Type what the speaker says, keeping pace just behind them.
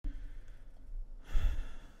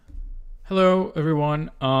Hello everyone.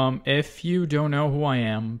 If you don't know who I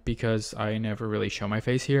am, because I never really show my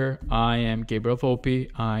face here, I am Gabriel Volpi.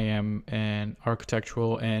 I am an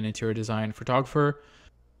architectural and interior design photographer.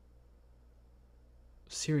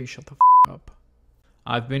 Siri, shut the f up.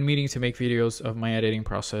 I've been meaning to make videos of my editing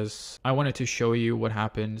process. I wanted to show you what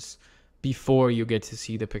happens before you get to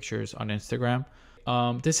see the pictures on Instagram.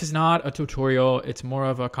 This is not a tutorial, it's more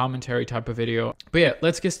of a commentary type of video. But yeah,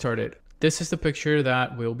 let's get started. This is the picture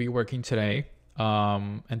that we'll be working today.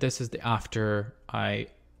 And this is the after I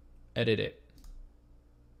edit it.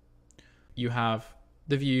 You have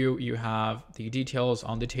the view, you have the details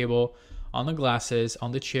on the table, on the glasses,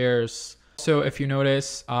 on the chairs. So if you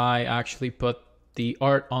notice, I actually put the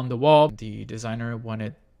art on the wall. The designer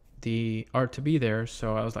wanted the art to be there.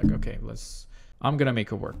 So I was like, okay, I'm gonna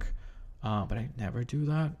make it work. But I never do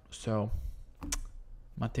that. So,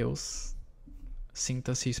 Mateus,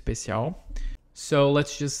 sinta-se especial. So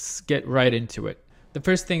let's just get right into it. The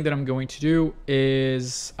first thing that I'm going to do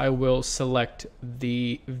is I will select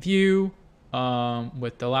the view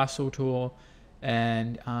with the lasso tool,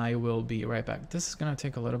 and I will be right back. This is gonna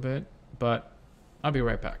take a little bit, but I'll be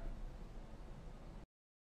right back.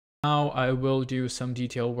 Now I will do some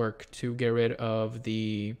detail work to get rid of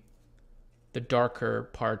the darker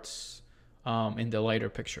parts in the lighter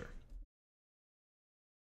picture.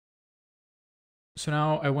 So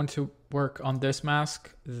now I want to work on this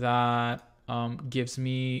mask that gives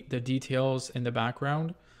me the details in the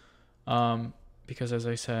background, because as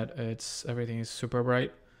I said, everything is super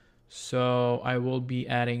bright. So I will be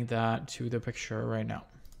adding that to the picture right now.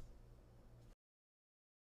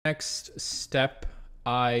 Next step,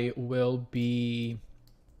 I will be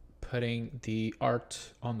putting the art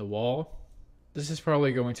on the wall. This is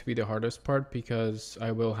probably going to be the hardest part because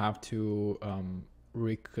I will have to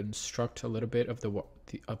reconstruct a little bit of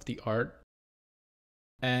the art,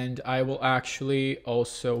 and I will actually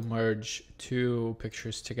also merge two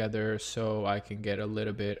pictures together so I can get a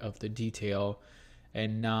little bit of the detail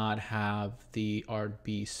and not have the art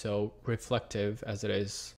be so reflective as it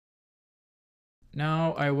is.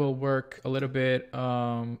 Now I will work a little bit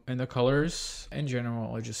in the colors. In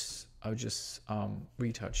general, I'll just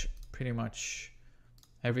retouch pretty much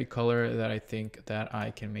every color that I think that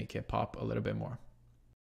I can make it pop a little bit more.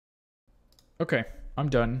 Okay, I'm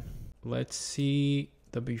done. Let's see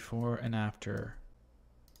the before and after.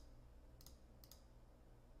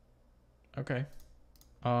 Okay.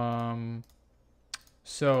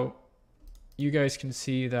 So you guys can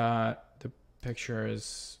see that the picture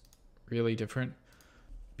is really different.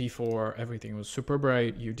 Before, everything was super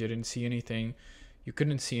bright. You didn't see anything. You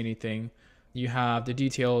couldn't see anything. You have the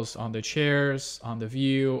details on the chairs, on the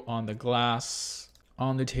view, on the glass,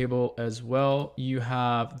 on the table as well. You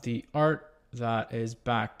have the art that is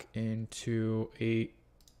back into a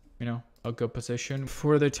good position.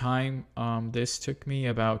 For the time, this took me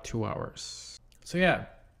about 2 hours. So yeah,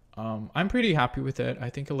 I'm pretty happy with it. I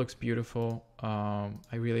think it looks beautiful. I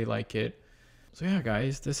really like it. So yeah,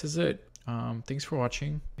 guys, this is it. Thanks for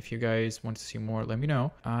watching. If you guys want to see more, let me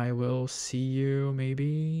know. I will see you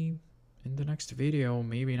maybe in the next video,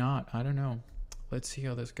 maybe not. I don't know. Let's see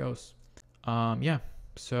how this goes. Yeah.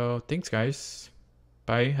 So thanks, guys.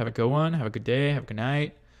 Bye. Have a good one. Have a good day. Have a good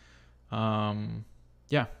night.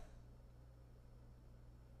 Yeah.